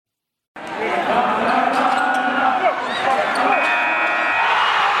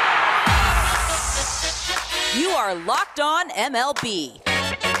are Locked On MLB,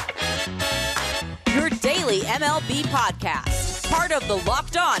 your daily MLB podcast. Part of the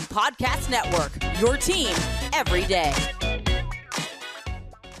Locked On Podcast Network, your team every day.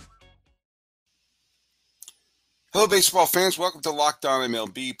 Hello, baseball fans. Welcome to Locked On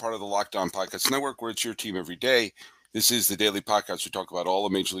MLB, part of the Locked On Podcast Network, where it's your team every day. This is the daily podcast. We talk about all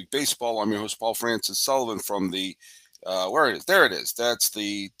of Major League Baseball. I'm your host, Paul Francis Sullivan from the, where it is? There it is. That's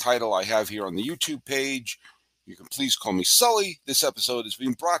the title I have here on the YouTube page. You can please call me Sully. This episode is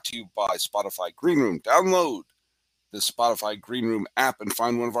being brought to you by Spotify Green Room. Download the Spotify Green Room app and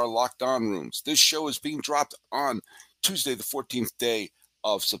find one of our Locked On rooms. This show is being dropped on Tuesday, the 14th day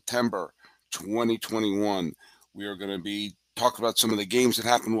of September, 2021. We are going to be talking about some of the games that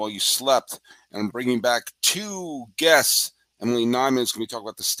happened while you slept. And I'm bringing back two guests. Emily Nyman is going to be talking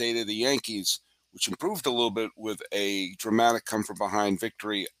about the state of the Yankees, which improved a little bit with a dramatic come-from-behind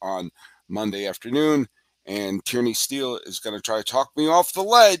victory on Monday afternoon. And Tierney Steele is going to try to talk me off the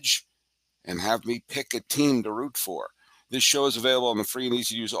ledge and have me pick a team to root for. This show is available on the free and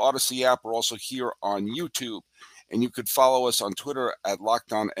easy-to-use Odyssey app. We're also here on YouTube. And you could follow us on Twitter at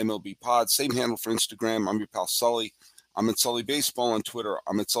Locked On MLB Pod. Same handle for Instagram. I'm your pal Sully. I'm at Sully Baseball on Twitter.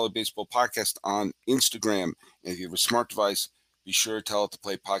 I'm at Sully Baseball Podcast on Instagram. And if you have a smart device, be sure to tell it to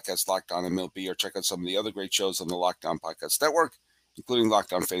play podcast Locked On MLB or check out some of the other great shows on the Locked On Podcast Network, including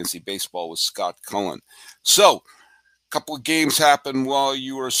Locked On Fantasy Baseball with Scott Cullen. So, a couple of games happened while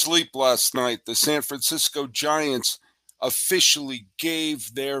you were asleep last night. The San Francisco Giants officially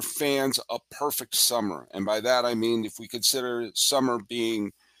gave their fans a perfect summer. And by that, I mean, if we consider summer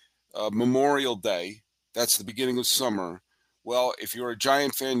being Memorial Day, that's the beginning of summer. Well, if you're a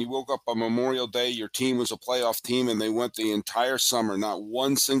Giant fan, you woke up on Memorial Day, your team was a playoff team, and they went the entire summer, not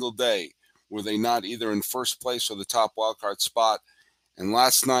one single day were they not either in first place or the top wildcard spot. And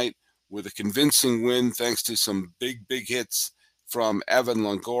last night, with a convincing win, thanks to some big hits from Evan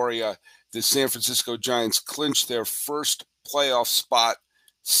Longoria, the San Francisco Giants clinched their first playoff spot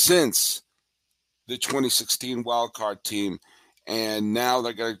since the 2016 wildcard team. And now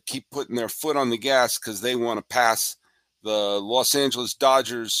they're going to keep putting their foot on the gas because they want to pass the Los Angeles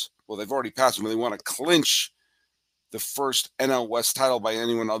Dodgers. Well, they've already passed them, but they want to clinch the first NL West title by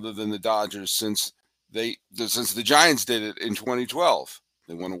anyone other than the Dodgers since the Giants did it in 2012.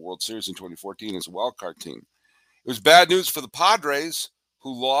 They won a World Series in 2014 as a wildcard team. It was bad news for the Padres,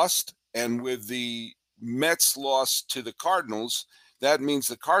 who lost. And with the Mets loss to the Cardinals, that means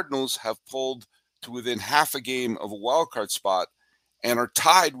the Cardinals have pulled to within half a game of a wildcard spot and are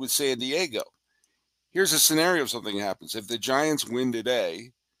tied with San Diego. Here's a scenario if something happens. If the Giants win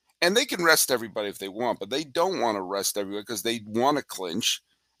today, and they can rest everybody if they want, but they don't want to rest everybody because they want to clinch.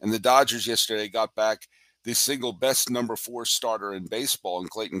 And the Dodgers yesterday got back the single best number 4 starter in baseball in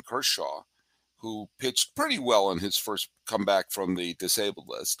Clayton Kershaw, who pitched pretty well in his first comeback from the disabled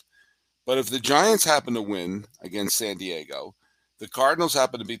list. But if the Giants happen to win against San Diego, the Cardinals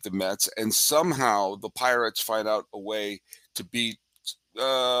happen to beat the Mets, and somehow the Pirates find out a way to beat,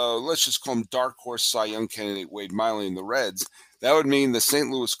 let's just call them dark horse Cy Young candidate Wade Miley and the Reds, that would mean the St.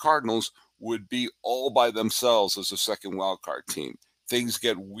 Louis Cardinals would be all by themselves as a second wildcard team. Things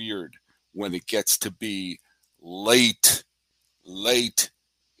get weird when it gets to be late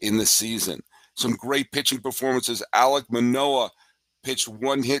in the season. Some great pitching performances. Alek Manoah pitched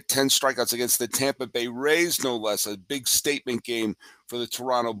 1 hit, 10 strikeouts against the Tampa Bay Rays, no less. A big statement game for the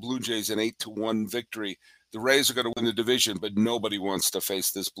Toronto Blue Jays, an 8-1 victory. The Rays are going to win the division, but nobody wants to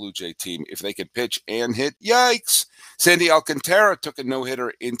face this Blue Jay team. If they can pitch and hit, yikes. Sandy Alcantara took a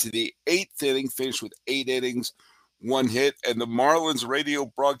no-hitter into the 8th inning, finished with 8 innings, 1 hit, and the Marlins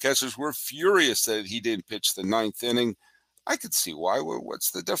radio broadcasters were furious that he didn't pitch the 9th inning. I could see why.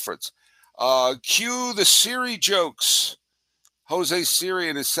 What's the difference? Cue the Siri jokes. Jose Siri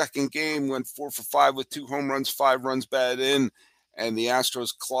in his second game went 4 for 5 with 2 home runs, 5 runs batted in, and the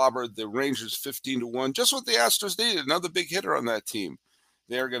Astros clobbered the Rangers 15-1. Just what the Astros needed, another big hitter on that team.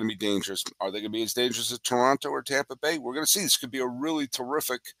 They're going to be dangerous. Are they going to be as dangerous as Toronto or Tampa Bay? We're going to see. This could be a really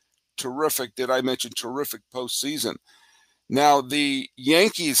terrific, did I mention terrific postseason. Now, the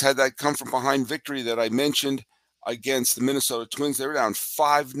Yankees had that come-from-behind victory that I mentioned against the Minnesota Twins. They were down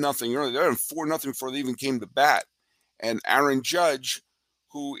 5-0 early. They were down 4-0 before they even came to bat. And Aaron Judge,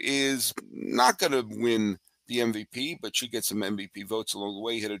 who is not going to win the MVP, but should get some MVP votes along the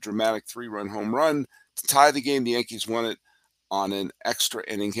way, hit a dramatic 3-run home run to tie the game. The Yankees won it on an extra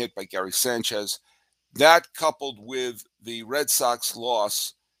inning hit by Gary Sanchez. That coupled with the Red Sox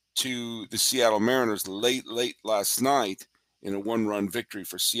loss to the Seattle Mariners late last night in a 1-run victory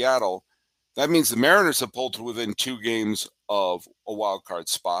for Seattle, that means the Mariners have pulled to within 2 games of a wild card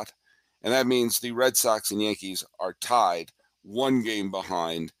spot. And that means the Red Sox and Yankees are tied 1 game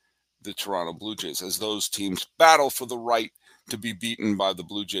behind the Toronto Blue Jays as those teams battle for the right to be beaten by the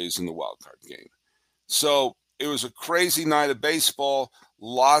Blue Jays in the wild card game. So it was a crazy night of baseball,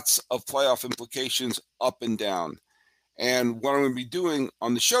 lots of playoff implications up and down. And what I'm going to be doing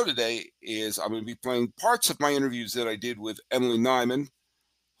on the show today is I'm going to be playing parts of my interviews that I did with Emily Nyman,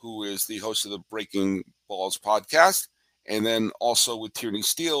 who is the host of the Breaking Balls podcast, and then also with Tierney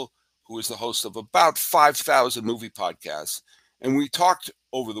Steele, who is the host of about 5,000 movie podcasts. And we talked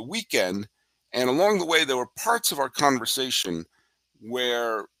over the weekend, and along the way, there were parts of our conversation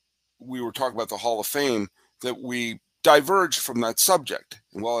where we were talking about the Hall of Fame that we diverged from that subject.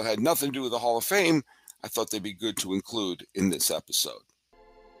 And while it had nothing to do with the Hall of Fame, I thought they'd be good to include in this episode.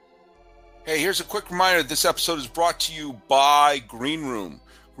 Hey, here's a quick reminder. This episode is brought to you by Green Room.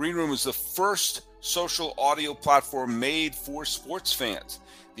 Green Room is the first social audio platform made for sports fans.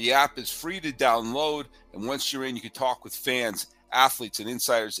 The app is free to download, and once you're in, you can talk with fans, athletes, and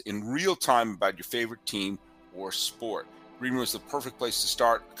insiders in real time about your favorite team or sport. Green Room is the perfect place to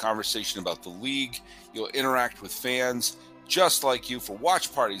start a conversation about the league. You'll interact with fans just like you for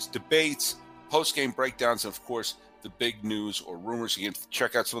watch parties, debates, post-game breakdowns, and of course, the big news or rumors. You can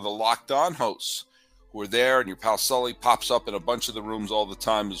check out some of the Locked On hosts who are there, and your pal Sully pops up in a bunch of the rooms all the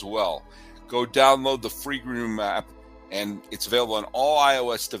time as well. Go download the free Green Room app, and it's available on all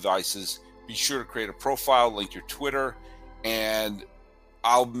iOS devices. Be sure to create a profile, link your Twitter, and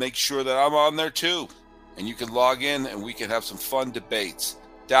I'll make sure that I'm on there too. And you can log in, and we can have some fun debates.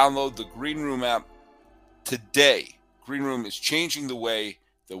 Download the Green Room app today. Green Room is changing the way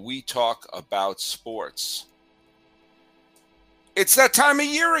that we talk about sports. It's that time of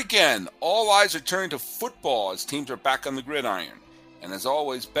year again. All eyes are turned to football as teams are back on the gridiron. And as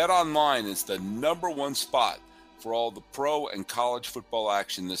always, BetOnline is the number one spot for all the pro and college football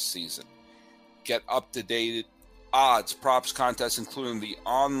action this season. Get up-to-date odds, props, contests, including the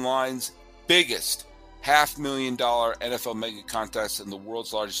online's biggest $500,000 NFL mega contest and the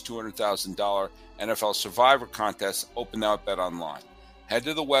world's largest $200,000 NFL Survivor contest, open now at BetOnline. Head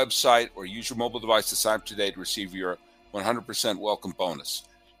to the website or use your mobile device to sign up today to receive your 100% welcome bonus.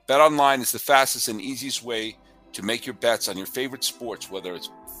 BetOnline is the fastest and easiest way to make your bets on your favorite sports, whether it's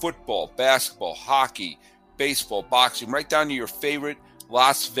football, basketball, hockey, baseball, boxing, right down to your favorite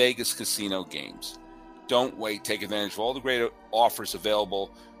Las Vegas casino games. Don't wait. Take advantage of all the great offers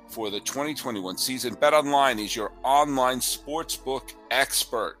available for the 2021 season. BetOnline is your online sportsbook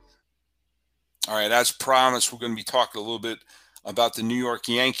expert. All right, as promised, we're going to be talking a little bit about the New York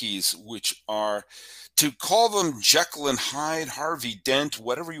Yankees, which are, to call them Jekyll and Hyde, Harvey Dent,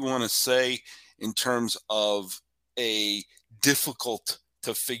 whatever you want to say, in terms of a difficult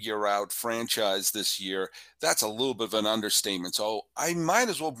to figure out franchise this year, that's a little bit of an understatement. So I might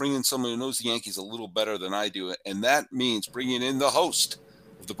as well bring in someone who knows the Yankees a little better than I do. And that means bringing in the host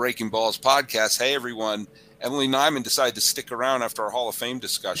of the Breaking Balls podcast. Hey, everyone. Emily Nyman decided to stick around after our Hall of Fame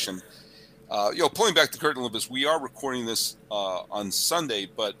discussion. Pulling back the curtain a little bit, we are recording this on Sunday,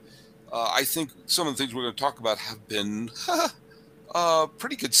 but I think some of the things we're going to talk about have been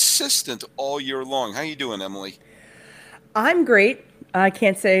pretty consistent all year long. How you doing, Emily? I'm great. I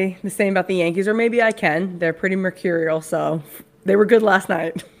can't say the same about the Yankees, or maybe I can. They're pretty mercurial, so they were good last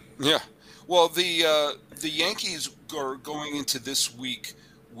night. Yeah. Well, the Yankees are going into this week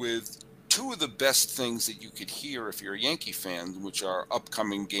with two of the best things that you could hear if you're a Yankee fan, which are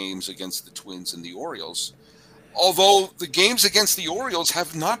upcoming games against the Twins and the Orioles. Although the games against the Orioles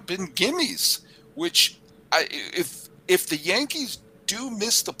have not been gimmies, which if the Yankees do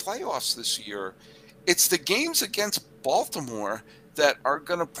miss the playoffs this year, it's the games against Baltimore that are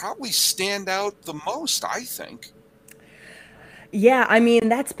going to probably stand out the most, I think. Yeah, I mean,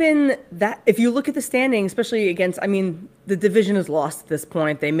 that's been that. If you look at the standing, especially against, the division is lost at this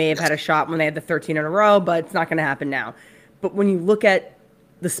point. They may have had a shot when they had the 13 in a row, but it's not going to happen now. But when you look at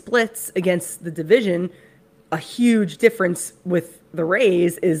the splits against the division, a huge difference with the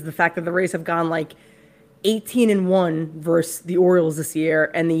Rays is the fact that the Rays have gone like 18-1 versus the Orioles this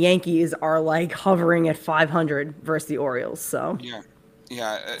year, and the Yankees are like hovering at 500 versus the Orioles. So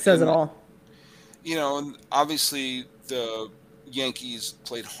yeah, says it all. And obviously the Yankees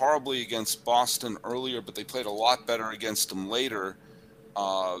played horribly against Boston earlier, but they played a lot better against them later.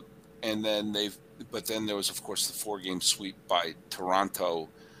 But then there was, of course, the 4-game sweep by Toronto.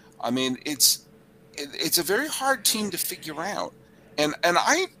 I mean, it's a very hard team to figure out. And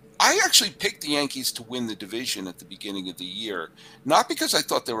I actually picked the Yankees to win the division at the beginning of the year, not because I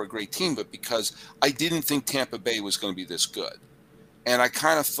thought they were a great team, but because I didn't think Tampa Bay was going to be this good. And I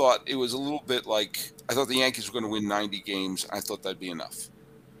kind of thought it was a little bit like, I thought the Yankees were going to win 90 games. I thought that'd be enough.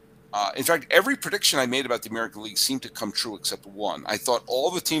 In fact, every prediction I made about the American League seemed to come true except one. I thought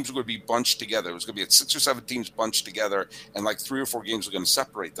all the teams were going to be bunched together. It was going to be 6 or 7 teams bunched together, and like 3 or 4 games were going to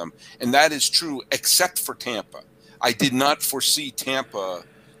separate them. And that is true except for Tampa. I did not foresee Tampa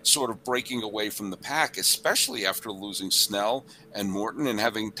sort of breaking away from the pack, especially after losing Snell and Morton and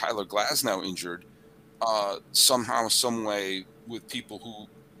having Tyler Glasnow injured somehow, some way, with people who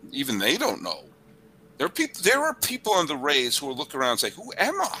even they don't know. There are people on the Rays who will look around and say, "Who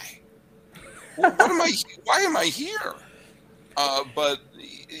am I? What am I? Why am I here?" But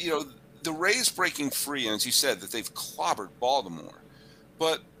the Rays breaking free, and as you said, that they've clobbered Baltimore.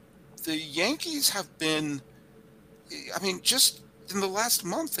 But the Yankees have been, I mean, just in the last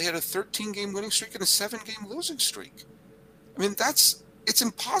month, they had a 13-game winning streak and a 7-game losing streak. I mean, it's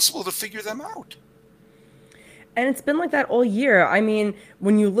impossible to figure them out. And it's been like that all year. I mean,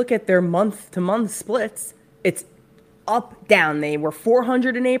 when you look at their month-to-month splits, it's up, down. They were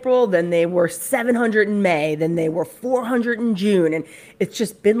 400 in April, then they were 700 in May, then they were 400 in June. And it's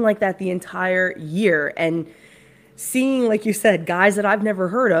just been like that the entire year. And seeing, like you said, guys that I've never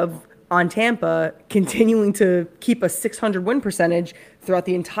heard of on Tampa continuing to keep a 600 win percentage throughout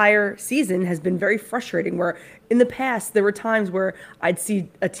the entire season has been very frustrating, where in the past there were times where I'd see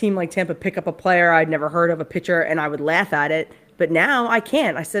a team like Tampa pick up a player I'd never heard of, a pitcher, and I would laugh at it. But now I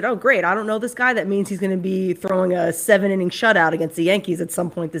can't. I said, oh, great, I don't know this guy. That means he's going to be throwing a 7-inning shutout against the Yankees at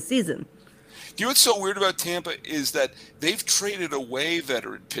some point this season. You know what's so weird about Tampa is that they've traded away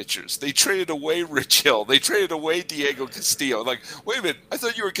veteran pitchers. They traded away Rich Hill. They traded away Diego Castillo. Like, wait a minute, I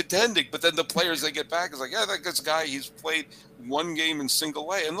thought you were contending. But then the players they get back is like, yeah, this guy, he's played 1 game in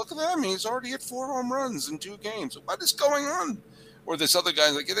single A. And look at him, he's already hit 4 home runs in 2 games. What is going on? Or this other guy,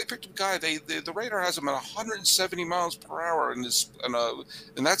 like, yeah, they picked a guy. The radar has him at 170 miles per hour, and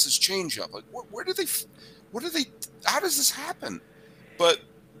that's his changeup. Like, how does this happen? But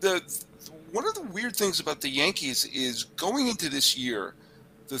one of the weird things about the Yankees is going into this year,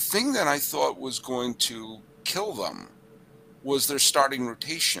 the thing that I thought was going to kill them was their starting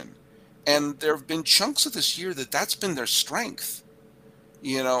rotation. And there have been chunks of this year that's been their strength.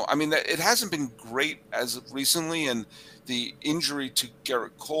 I mean, it hasn't been great as of recently, and the injury to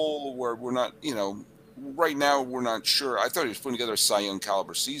Garrett Cole, where we're not, right now we're not sure. I thought he was putting together a Cy Young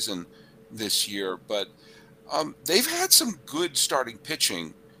caliber season this year, but they've had some good starting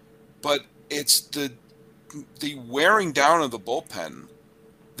pitching, but it's the wearing down of the bullpen.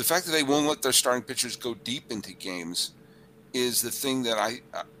 The fact that they won't let their starting pitchers go deep into games is the thing that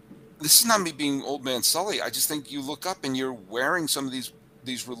this is not me being old man Sully. I just think you look up and you're wearing some of these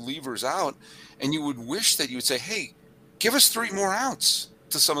relievers out, and you would wish that you would say, hey, give us 3 more outs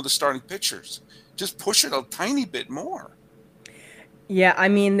to some of the starting pitchers. Just push it a tiny bit more. Yeah, I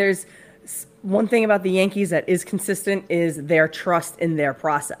mean, there's one thing about the Yankees that is consistent is their trust in their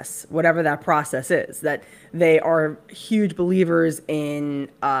process, whatever that process is, that they are huge believers in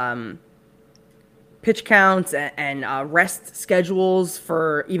pitch counts and rest schedules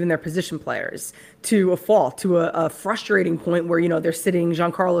for even their position players, to a fault, to a frustrating point where, they're sitting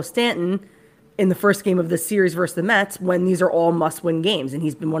Giancarlo Stanton in the first game of this series versus the Mets when these are all must-win games, and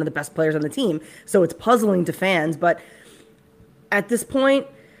he's been one of the best players on the team. So it's puzzling to fans, but at this point,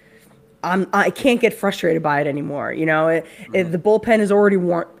 I can't get frustrated by it anymore. The bullpen is already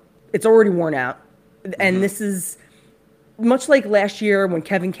worn. It's already worn out. And this is much like last year when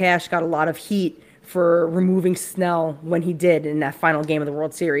Kevin Cash got a lot of heat for removing Snell when he did in that final game of the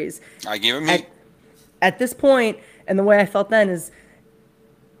World Series. I gave him heat. At this point, and the way I felt then is,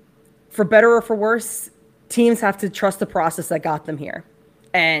 for better or for worse, teams have to trust the process that got them here.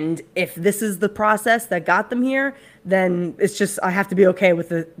 And if this is the process that got them here, then it's just, I have to be okay with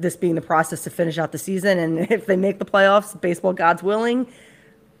this being the process to finish out the season. And if they make the playoffs, baseball gods willing,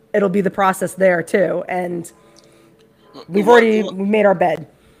 it'll be the process there too. And we've made our bed.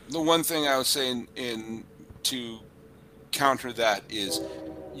 The one thing I was saying to counter that is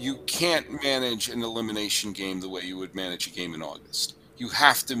you can't manage an elimination game the way you would manage a game in August. You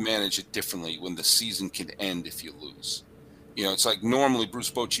have to manage it differently when the season can end if you lose. It's like normally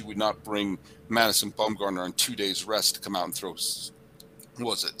Bruce Bochy would not bring Madison Bumgarner on 2 days rest to come out and throw,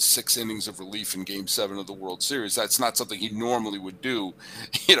 6 innings of relief in Game 7 of the World Series. That's not something he normally would do,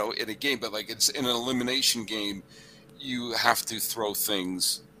 in a game. But like it's in an elimination game, you have to throw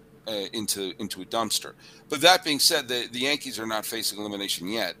things into a dumpster. But that being said, the Yankees are not facing elimination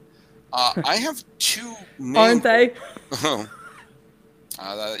yet. I have 2 names. Aren't they?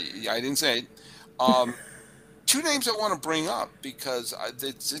 I didn't say it. 2 names I want to bring up because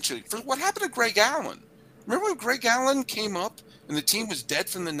it's interesting. First, what happened to Greg Allen? Remember when Greg Allen came up and the team was dead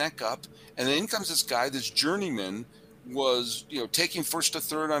from the neck up, and then in comes this guy, this journeyman, was, taking first to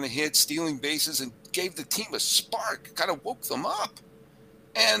third on a hit, stealing bases, and gave the team a spark, kind of woke them up.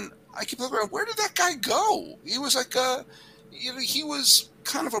 And I keep looking around, where did that guy go? He was like he was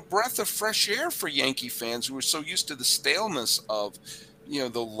kind of a breath of fresh air for Yankee fans who were so used to the staleness of,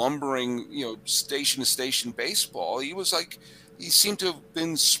 the lumbering, station to station baseball. He seemed to have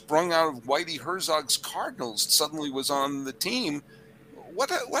been sprung out of Whitey Herzog's Cardinals, suddenly was on the team. What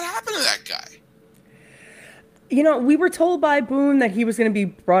happened to that guy? We were told by Boone that he was going to be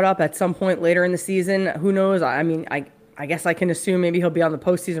brought up at some point later in the season. Who knows? I mean, I guess I can assume maybe he'll be on the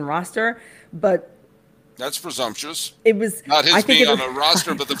postseason roster, but that's presumptuous. It was not his being on a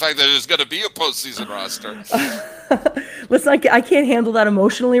roster, but the fact that there's going to be a postseason roster. Listen, I can't handle that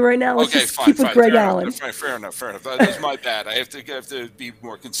emotionally right now. Let's just keep with Greg Allen. Fair enough. That's my bad. I have to be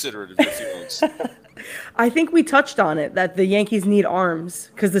more considerate of your feelings. I think we touched on it, that the Yankees need arms,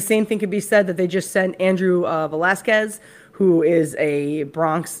 because the same thing could be said that they just sent Andrew Velasquez, who is a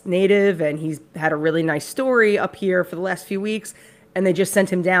Bronx native, and he's had a really nice story up here for the last few weeks, and they just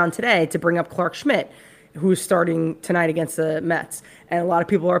sent him down today to bring up Clark Schmidt, who's starting tonight against the Mets. And a lot of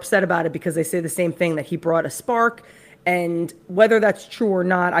people are upset about it because they say the same thing, that he brought a spark. And whether that's true or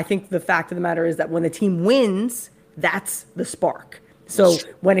not, I think the fact of the matter is that when the team wins, that's the spark. So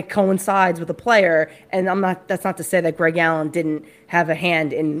when it coincides with a player, and that's not to say that Greg Allen didn't have a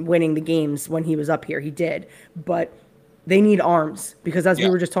hand in winning the games when he was up here. He did. But they need arms because, as we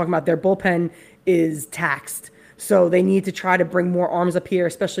were just talking about, their bullpen is taxed. So they need to try to bring more arms up here,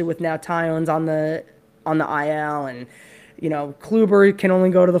 especially with now Tyon's on the IL, and Kluber can only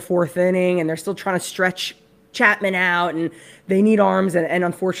go to the fourth inning, and they're still trying to stretch Chapman out, and they need arms. And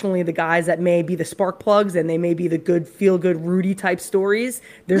unfortunately, the guys that may be the spark plugs and they may be the good feel good Rudy type stories,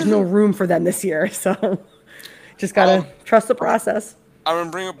 there's no room for them this year. So just gotta trust the process. I'm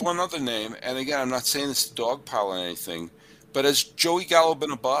gonna bring up one other name, and again, I'm not saying this to dogpile or anything, but has Joey Gallo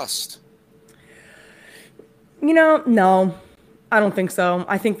been a bust? No, I don't think so.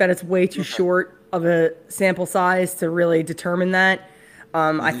 I think that it's way too short of a sample size to really determine that.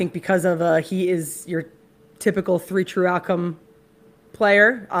 I think because of he is your typical 3 true outcome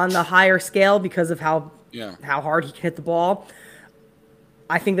player on the higher scale because of how hard he can hit the ball.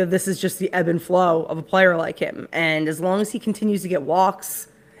 I think that this is just the ebb and flow of a player like him. And as long as he continues to get walks,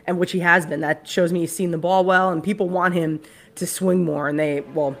 and which he has been, that shows me he's seen the ball well, and people want him to swing more, and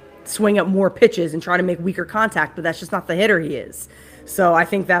swing at more pitches and try to make weaker contact, but that's just not the hitter he is. So I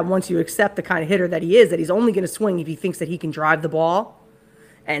think that once you accept the kind of hitter that he is, that he's only going to swing if he thinks that he can drive the ball,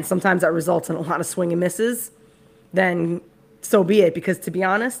 and sometimes that results in a lot of swing and misses, then so be it. Because to be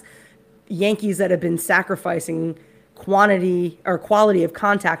honest, Yankees that have been sacrificing quantity or quality of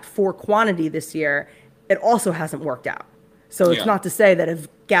contact for quantity this year, it also hasn't worked out. So it's not to say that if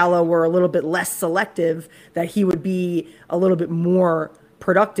Gallo were a little bit less selective, that he would be a little bit more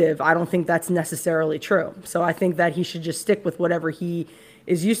productive. I don't think that's necessarily true. So I think that he should just stick with whatever he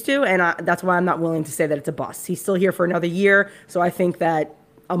is used to, and that's why I'm not willing to say that it's a bust. He's still here for another year, so I think that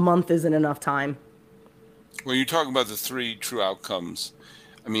a month isn't enough time. When you're talking about the 3 true outcomes,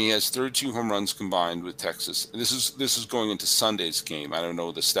 I mean, he has 32 home runs combined with Texas. This is going into Sunday's game. I don't know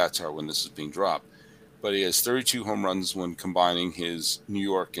what the stats are when this is being dropped, but he has 32 home runs when combining his New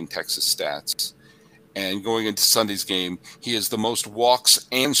York and Texas stats. And going into Sunday's game, he has the most walks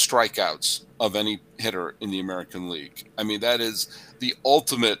and strikeouts of any hitter in the American League. I mean, that is the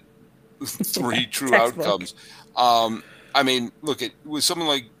ultimate 3 true outcomes. I mean, look, with someone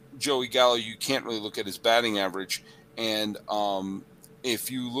like Joey Gallo, you can't really look at his batting average. And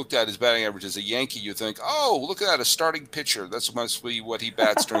if you looked at his batting average as a Yankee, you think, oh, look at that, a starting pitcher. That must be what he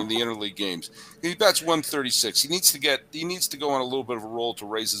bats during the interleague games. He bats 136. He needs to go on a little bit of a roll to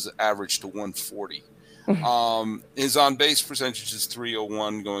raise his average to 140. His on base percentage is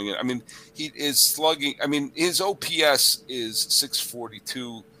 301 going in. I mean, he is slugging. I mean, his OPS is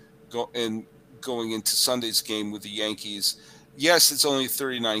 642 going into Sunday's game with the Yankees. Yes, it's only a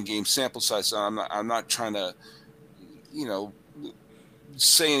 39 game sample size, so I'm not trying to,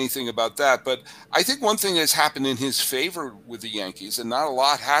 say anything about that. But I think one thing that's happened in his favor with the Yankees, and not a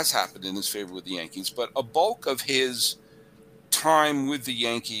lot has happened in his favor with the Yankees, but a bulk of his time with the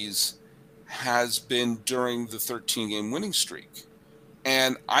Yankees has been during the 13-game winning streak.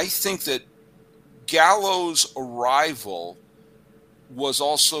 And I think that Gallo's arrival was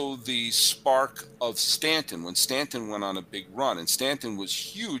also the spark of Stanton when Stanton went on a big run. And Stanton was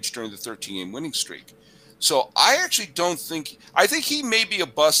huge during the 13-game winning streak. So I think he may be a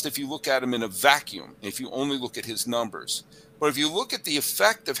bust if you look at him in a vacuum, if you only look at his numbers. But if you look at the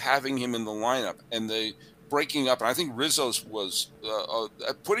effect of having him in the lineup and the breaking up, and I think Rizzo's was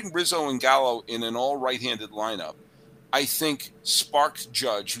putting Rizzo and Gallo in an all right-handed lineup I think sparked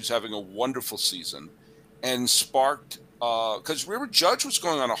Judge, who's having a wonderful season, and sparked because remember Judge was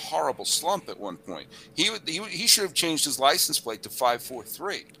going on a horrible slump at one point. He should have changed his license plate to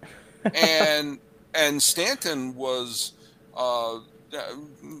 543, and Stanton was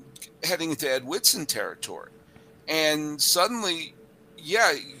heading into Ed Whitson territory, and suddenly,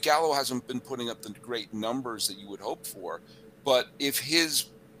 yeah, Gallo hasn't been putting up the great numbers that you would hope for, but if his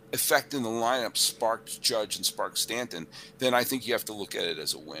effect in the lineup sparked Judge and sparked Stanton, then I think you have to look at it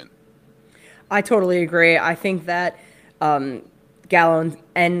as a win. I totally agree. I think that Gallo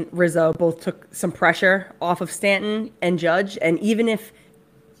and Rizzo both took some pressure off of Stanton and Judge, and even if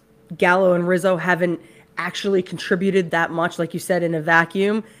Gallo and Rizzo haven't actually contributed that much, like you said, in a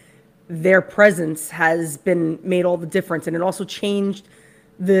vacuum, their presence has been made all the difference, and it also changed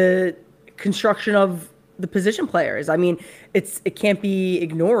the construction of the position players. I mean, it can't be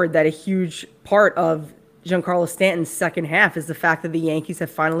ignored that a huge part of Giancarlo Stanton's second half is the fact that the Yankees have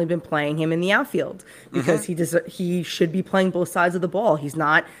finally been playing him in the outfield, because he should be playing both sides of the ball. He's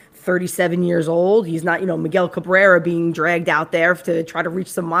not 37 years old. He's not, Miguel Cabrera being dragged out there to try to reach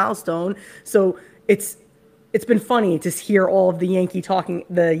some milestone. So it's been funny to hear all of the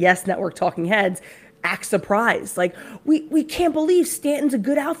the Yes Network talking heads act surprised. Like, we can't believe Stanton's a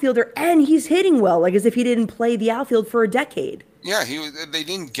good outfielder and he's hitting well, like as if he didn't play the outfield for a decade. Yeah, they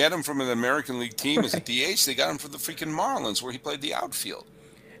didn't get him from an American League team as a DH. They got him from the freaking Marlins, where he played the outfield.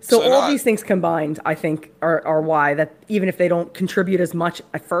 So all these things combined, I think, are why that even if they don't contribute as much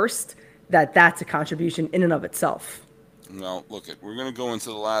at first, that's a contribution in and of itself. Well, we're going to go into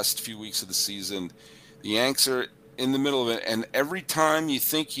the last few weeks of the season. The Yanks are in the middle of it, and every time you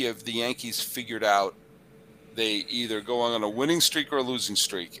think you have the Yankees figured out, they either go on a winning streak or a losing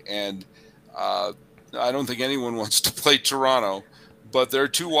streak. And I don't think anyone wants to play Toronto, but there are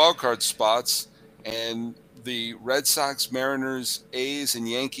two wildcard spots, and the Red Sox, Mariners, A's, and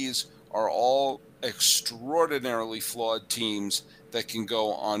Yankees are all extraordinarily flawed teams that can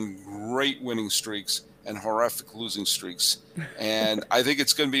go on great winning streaks and horrific losing streaks. And I think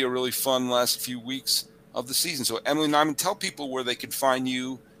it's going to be a really fun last few weeks of the season. So, Emily Nyman, tell people where they can find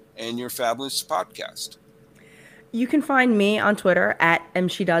you and your fabulous podcast. You can find me on Twitter at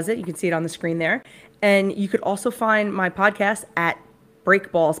MSheDoesIt. You can see it on the screen there. And you could also find my podcast at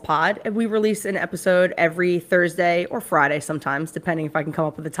Breakballs Pod. And we release an episode every Thursday or Friday sometimes, depending if I can come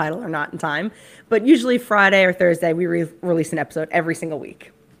up with a title or not in time. But usually Friday or Thursday, we release an episode every single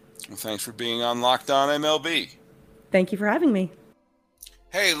week. Well, thanks for being on Locked On MLB. Thank you for having me.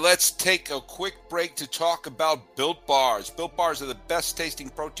 Hey, let's take a quick break to talk about Built Bars. Built Bars are the best tasting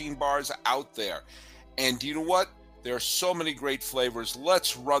protein bars out there. And do you know what? There are so many great flavors.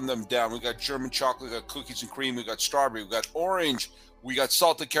 Let's run them down. We got German chocolate, we got cookies and cream, we got strawberry, we got orange, we got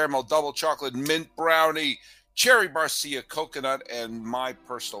salted caramel, double chocolate, mint brownie, cherry barcia, coconut, and my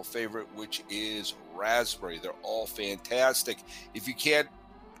personal favorite, which is raspberry. They're all fantastic. If you can't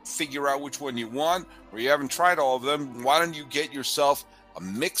figure out which one you want, or you haven't tried all of them, why don't you get yourself a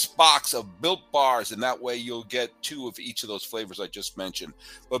mixed box of Built Bars, and that way you'll get two of each of those flavors I just mentioned.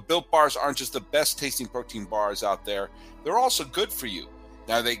 But Built Bars aren't just the best tasting protein bars out there, they're also good for you.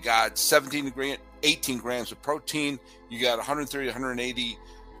 Now they got 18 grams of protein, you got 130 to 180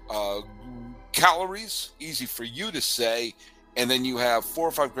 calories, easy for you to say, and then you have 4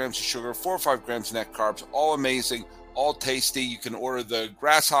 or 5 grams of sugar, 4 or 5 grams of net carbs, all amazing, all tasty. You can order the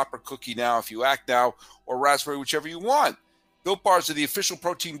grasshopper cookie now if you act now, or raspberry, whichever you want. Built Bars are the official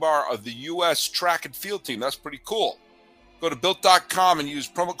protein bar of the U.S. track and field team. That's pretty cool. Go to Built.com and use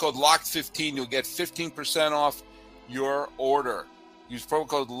promo code LOCKED15. You'll get 15% off your order. Use promo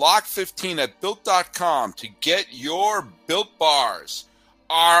code LOCKED15 at Built.com to get your Built Bars.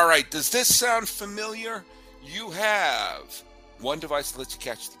 All right, does this sound familiar? You have one device that lets you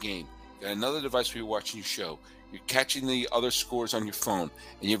catch the game. You got another device where you're watching your show. You're catching the other scores on your phone,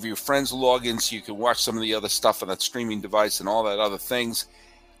 and you have your friends log in so you can watch some of the other stuff on that streaming device and all that other things.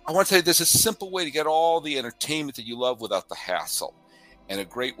 I want to tell you, there's a simple way to get all the entertainment that you love without the hassle, and a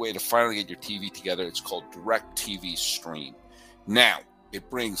great way to finally get your TV together. It's called DirecTV Stream. Now, it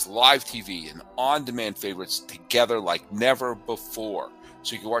brings live TV and on-demand favorites together like never before,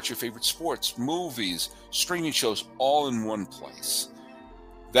 so you can watch your favorite sports, movies, streaming shows all in one place.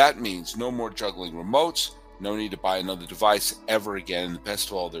 That means no more juggling remotes. No need to buy another device ever again. And best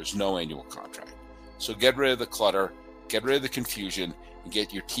of all, there's no annual contract. So get rid of the clutter, get rid of the confusion, and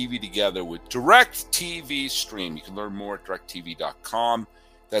get your TV together with DirecTV Stream. You can learn more at DirecTV.com.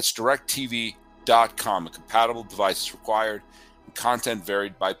 That's DirecTV.com. A compatible device is required, and content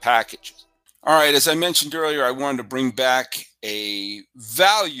varied by package. All right. As I mentioned earlier, I wanted to bring back a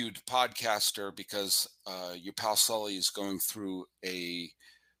valued podcaster because your pal Sully is going through a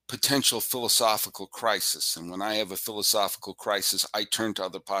potential philosophical crisis. And when I have a philosophical crisis, I turn to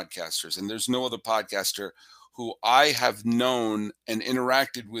other podcasters. And there's no other podcaster who I have known and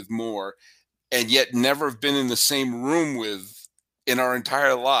interacted with more and yet never have been in the same room with in our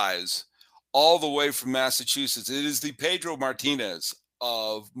entire lives, all the way from Massachusetts. It is the Pedro Martinez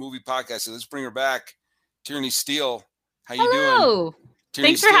of Movie Podcasting. Let's bring her back. Tierney Steele, how you doing? Hello.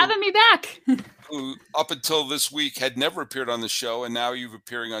 Thanks for having me back. Who up until this week had never appeared on the show, and now you're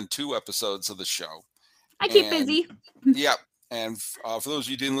appearing on 2 episodes of the show. I keep busy. Yeah. And for those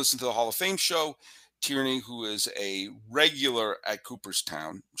of you who didn't listen to the Hall of Fame show, Tierney, who is a regular at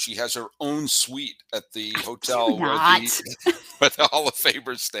Cooperstown, she has her own suite at the hotel where the Hall of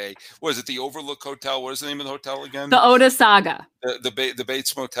Famers stay. Was it the Overlook Hotel? What is the name of the hotel again? The Oda Saga. The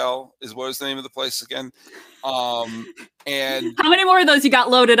Bates Motel what is the name of the place again? And how many more of those you got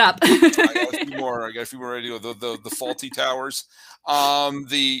loaded up? I got a few more. Ready to go. The Faulty Towers. And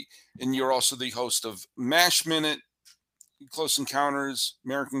you're also the host of MASH Minute, Close Encounters,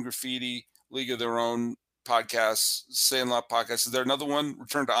 American Graffiti, League of Their Own podcast, Sandlot podcast. Is there another one?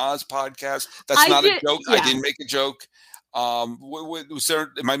 Return to Oz podcast. That's not a joke. Yeah. I didn't make a joke. Was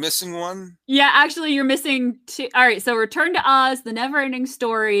there? Am I missing one? Yeah, actually, you're missing 2. All right, so Return to Oz, The Never-Ending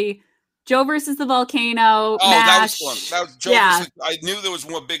Story, Joe versus the Volcano. Oh, MASH. That was one. That was Joe. Yeah. I knew there was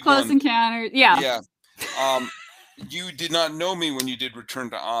one big Close Encounters. Yeah. Yeah. You did not know me when you did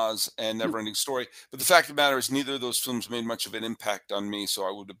Return to Oz and Never-Ending Story, but the fact of the matter is neither of those films made much of an impact on me, so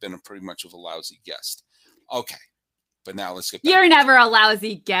I would have been pretty much of a lousy guest. Okay, but now let's get back. You're never a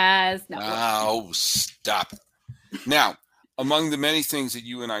lousy guest. No. Oh, stop. Now, among the many things that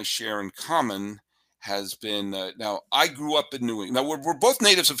you and I share in common has been, now, I grew up in New England. Now, we're both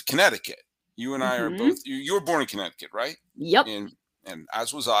natives of Connecticut. You and I are both, you were born in Connecticut, right? Yep. And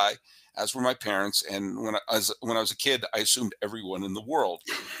as was I. As were my parents, and when I was a kid, I assumed everyone in the world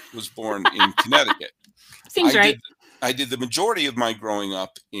was born in Connecticut. Seems right. I did the majority of my growing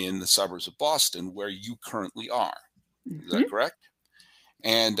up in the suburbs of Boston, where you currently are. Is that correct?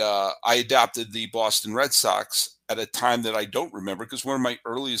 And I adopted the Boston Red Sox at a time that I don't remember, because one of my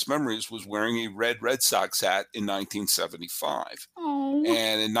earliest memories was wearing a Red Sox hat in 1975. Oh.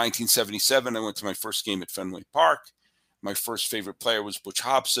 And in 1977, I went to my first game at Fenway Park. My first favorite player was Butch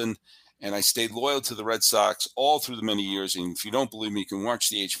Hobson, and I stayed loyal to the Red Sox all through the many years. And if you don't believe me, you can watch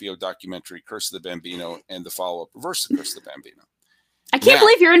the HBO documentary Curse of the Bambino and the follow-up Reverse the Curse of the Bambino. I can't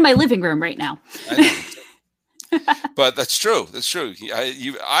believe you're in my living room right now. I know. But that's true. That's true.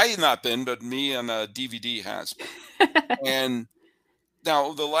 I have not been, but me on a DVD has been. And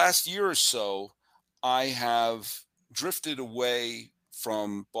now the last year or so, I have drifted away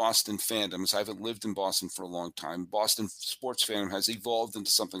from Boston fandoms. I haven't lived in Boston for a long time. Boston sports fandom has evolved into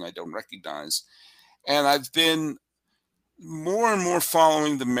something I don't recognize. And I've been more and more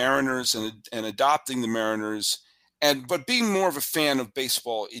following the Mariners and adopting the Mariners, but being more of a fan of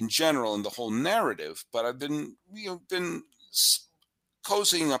baseball in general and the whole narrative. But I've been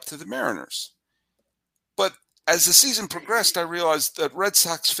cozying up to the Mariners. But as the season progressed, I realized that Red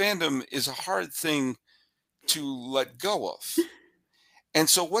Sox fandom is a hard thing to let go of. And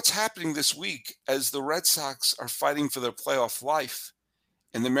so what's happening this week as the Red Sox are fighting for their playoff life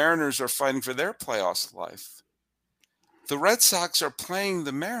and the Mariners are fighting for their playoff life, the Red Sox are playing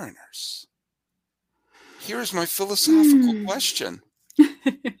the Mariners. Here's my philosophical question.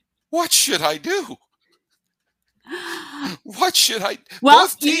 What should I do? What should I? Well,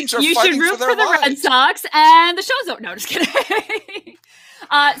 both teams you should root for the Red Sox and the show's over. No, just kidding.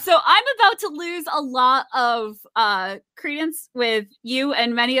 So I'm about to lose a lot of credence with you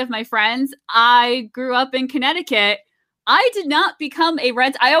and many of my friends. I grew up in Connecticut. I did not become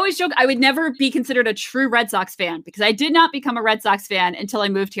I always joke I would never be considered a true Red Sox fan because I did not become a Red Sox fan until I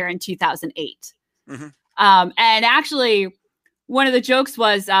moved here in 2008. And actually, one of the jokes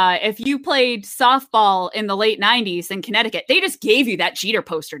was if you played softball in the late 90s in Connecticut, they just gave you that Jeter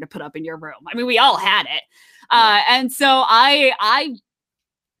poster to put up in your room. I mean, we all had it. And so I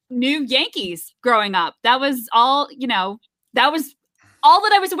knew Yankees growing up. That was all, that was all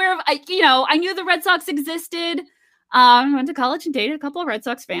that I was aware of. I knew the Red Sox existed. I went to college and dated a couple of Red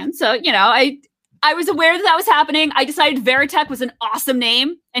Sox fans. So, I was aware that was happening. I decided Veritek was an awesome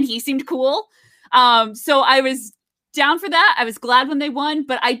name and he seemed cool. So I was down for that. I was glad when they won,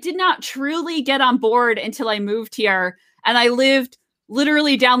 but I did not truly get on board until I moved here. And I lived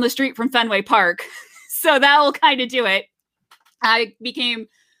literally down the street from Fenway Park. So that will kind of do it. I became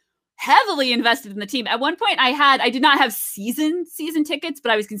heavily invested in the team. At one point I did not have season tickets,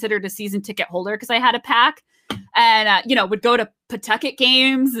 but I was considered a season ticket holder because I had a pack and, would go to Pawtucket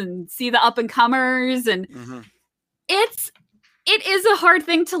games and see the up and comers. And it is a hard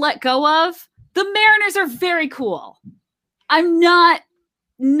thing to let go of. The Mariners are very cool. I'm not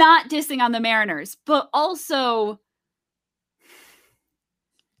dissing on the Mariners, but also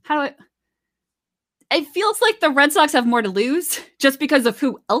it feels like the Red Sox have more to lose just because of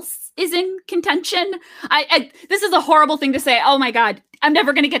who else is in contention. This is a horrible thing to say. Oh my God, I'm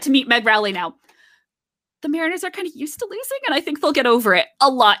never going to get to meet Meg Rowley now. The Mariners are kind of used to losing, and I think they'll get over it a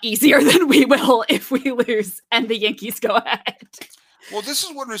lot easier than we will if we lose and the Yankees go ahead. Well, this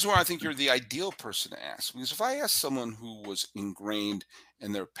is one reason why I think you're the ideal person to ask. Because if I asked someone who was ingrained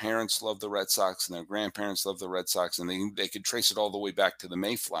and their parents loved the Red Sox and their grandparents loved the Red Sox and they could trace it all the way back to the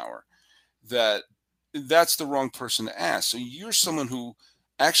Mayflower, that's the wrong person to ask. So you're someone who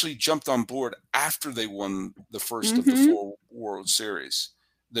actually jumped on board after they won the first of the 4 World Series,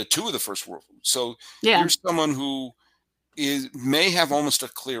 the 2 of the first World. So you're someone who may have almost a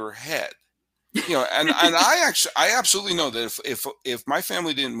clearer head. And I absolutely know that if my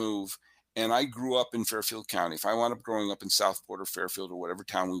family didn't move and I grew up in Fairfield County, if I wound up growing up in Southport or Fairfield or whatever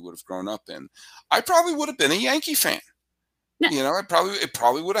town we would have grown up in, I probably would have been a Yankee fan. No. It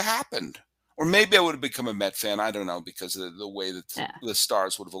probably would have happened. Or maybe I would have become a Met fan. I don't know, because of the way that the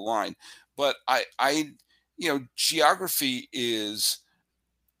stars would have aligned. But geography is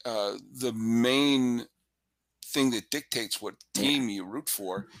the main thing that dictates what team you root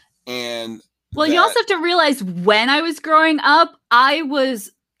for. And you also have to realize when I was growing up, I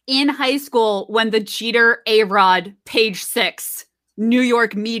was in high school when the Jeter A-Rod Page 6 New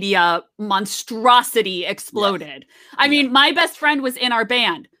York media monstrosity exploded. I mean, my best friend was in our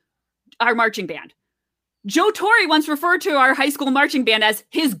band, our marching band. Joe Torre once referred to our high school marching band as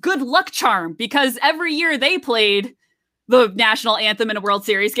his good luck charm because every year they played the national anthem in a World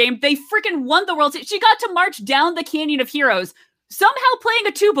Series game, they freaking won the World Series. She got to march down the Canyon of Heroes, somehow playing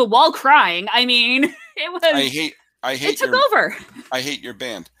a tuba while crying. I mean, it was. It took over. I hate your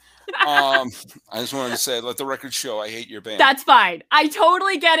band. I just wanted to say, let the record show, I hate your band. That's fine. I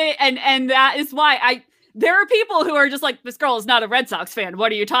totally get it, and that is why there are people who are just like, this girl is not a Red Sox fan.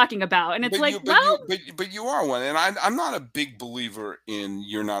 What are you talking about? And it's but you are one, and I'm not a big believer in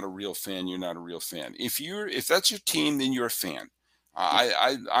you're not a real fan. You're not a real fan. If that's your team, then you're a fan.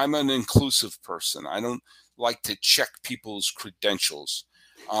 I'm an inclusive person. I don't like to check people's credentials.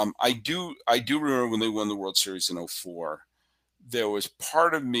 I do remember when they won the World Series in 2004. There was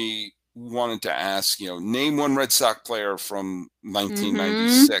part of me wanted to ask, name one Red Sox player from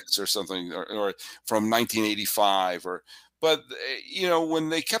 1996 or something, or from 1985, but when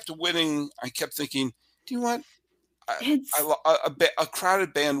they kept winning, I kept thinking, do you know what? A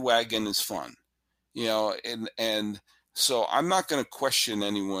crowded bandwagon is fun, and so I'm not going to question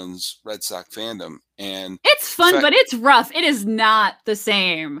anyone's Red Sox fandom. And it's fun, but it's rough. It is not the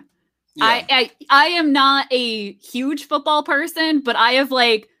same. Yeah. I am not a huge football person, but I have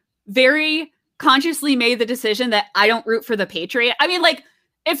very consciously made the decision that I don't root for the Patriots. I mean,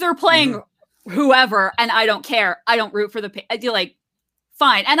 if they're playing whoever and I don't care, I don't root for the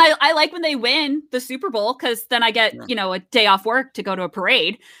fine. And I like when they win the Super Bowl because then I get, a day off work to go to a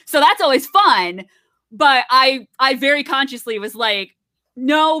parade. So that's always fun. But I very consciously was like,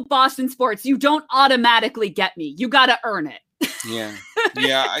 no, Boston sports, you don't automatically get me. You got to earn it. Yeah.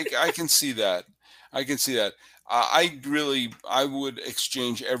 I can see that. I would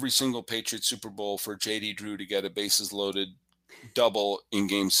exchange every single Patriots Super Bowl for J.D. Drew to get a bases loaded double in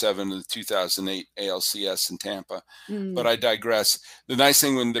Game 7 of the 2008 ALCS in Tampa. But I digress. The nice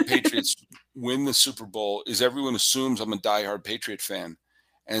thing when the Patriots win the Super Bowl is everyone assumes I'm a diehard Patriot fan.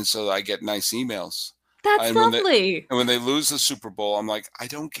 And so I get nice emails. That's lovely. And when they lose the Super Bowl, I'm like, I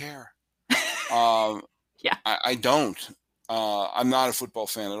don't care. Yeah. I don't. I'm not a football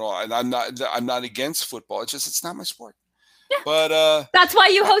fan at all, and I'm not against football. It's not my sport. Yeah. But that's why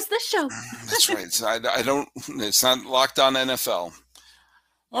you host this show. That's right. It's not Locked On NFL.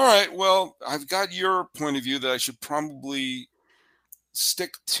 All right. Well, I've got your point of view that I should probably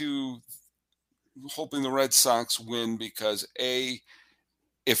stick to hoping the Red Sox win because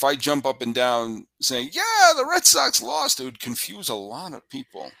if I jump up and down saying, yeah, the Red Sox lost, it would confuse a lot of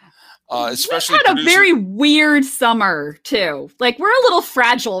people. Especially we had a very weird summer, too. We're a little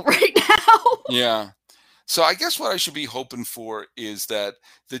fragile right now. Yeah. So I guess what I should be hoping for is that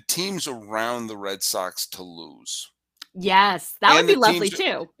the teams around the Red Sox to lose. Yes, that would be lovely,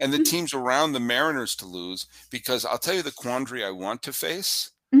 too. And the teams around the Mariners to lose, because I'll tell you the quandary I want to face.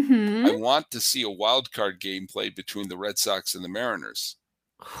 Mm-hmm. I want to see a wild card game played between the Red Sox and the Mariners.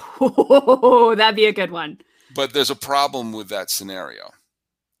 Oh, that'd be a good one. But there's a problem with that scenario.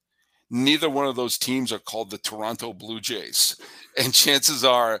 Neither one of those teams are called the Toronto Blue Jays. And chances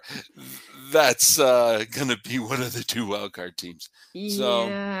are that's going to be one of the two wildcard teams. So,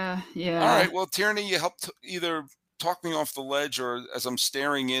 yeah. All right. Well, Tierney, you helped either talk me off the ledge, or as I'm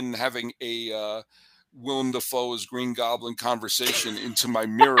staring in, having a Willem Dafoe's Green Goblin conversation into my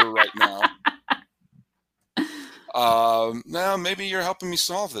mirror right now. Now, maybe you're helping me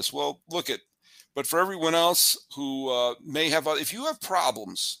solve this. Well, but for everyone else who may have, if you have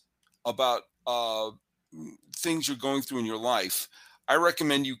problems about things you're going through in your life, I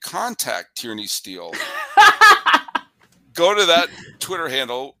recommend you contact Tierney Steele. Go to that Twitter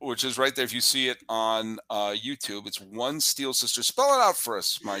handle, which is right there. If you see it on YouTube, it's One Steel Sister. Spell it out for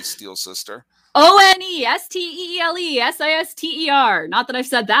us, my Steel Sister. ONESTEELESISTER. Not that I've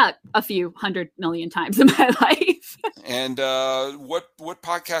said that a few 100 million times in my life. And what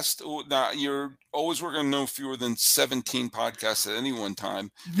podcast? Now, you're always working on no fewer than 17 podcasts at any one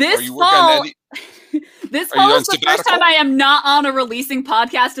time. This fall is the first time I am not on a releasing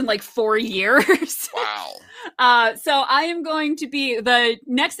podcast in like 4 years. Wow. So I am going to be, the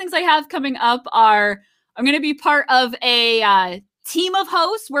next things I have coming up are, I'm going to be part of a team of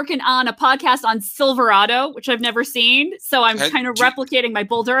hosts working on a podcast on Silverado, which I've never seen. So I'm kind of replicating my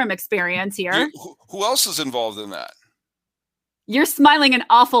Bull Durham experience here. Who else is involved in that? You're smiling an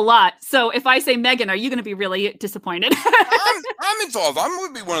awful lot. So if I say Megan, are you going to be really disappointed? I'm involved. I'm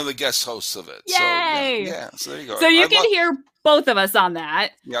going to be one of the guest hosts of it. Yay! So there you go. So you can hear both of us on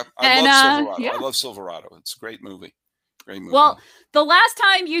that. Yep. I love Silverado. Yeah. I love Silverado. It's a great movie. Great movie. Well, the last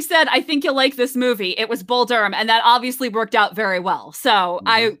time you said, I think you'll like this movie, it was Bull Durham, and that obviously worked out very well. So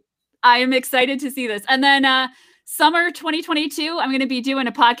I am excited to see this. And then summer 2022, I'm going to be doing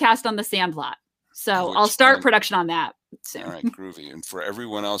a podcast on The Sandlot. So I'll start production on that soon. All right, groovy. And for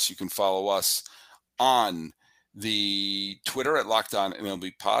everyone else, you can follow us on the Twitter at Locked On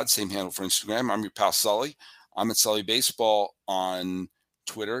MLB Pod, same handle for Instagram. I'm your pal Sully. I'm at Sully Baseball on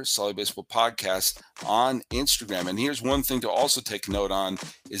Twitter, Sully Baseball Podcast on Instagram. And here's one thing to also take note on,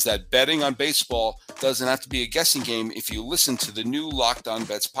 is that betting on baseball doesn't have to be a guessing game if you listen to the new Locked On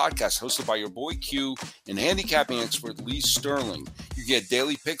Bets podcast hosted by your boy Q and handicapping expert Lee Sterling. You get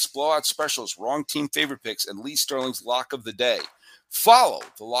daily picks, blowout specials, wrong team favorite picks, and Lee Sterling's lock of the day. Follow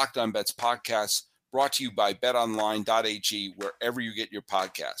the Locked On Bets podcast, brought to you by betonline.ag, wherever you get your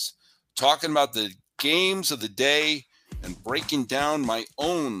podcasts. Talking about the games of the day and breaking down my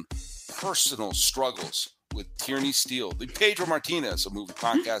own personal struggles with Tierney Steele, the Pedro Martinez of Movie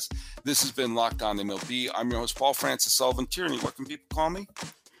Podcast. This has been Locked On MLB. I'm your host, Paul Francis Sullivan. Tierney, what can people call me?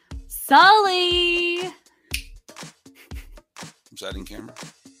 Sully. Was that in camera?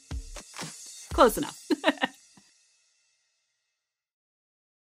 Close enough.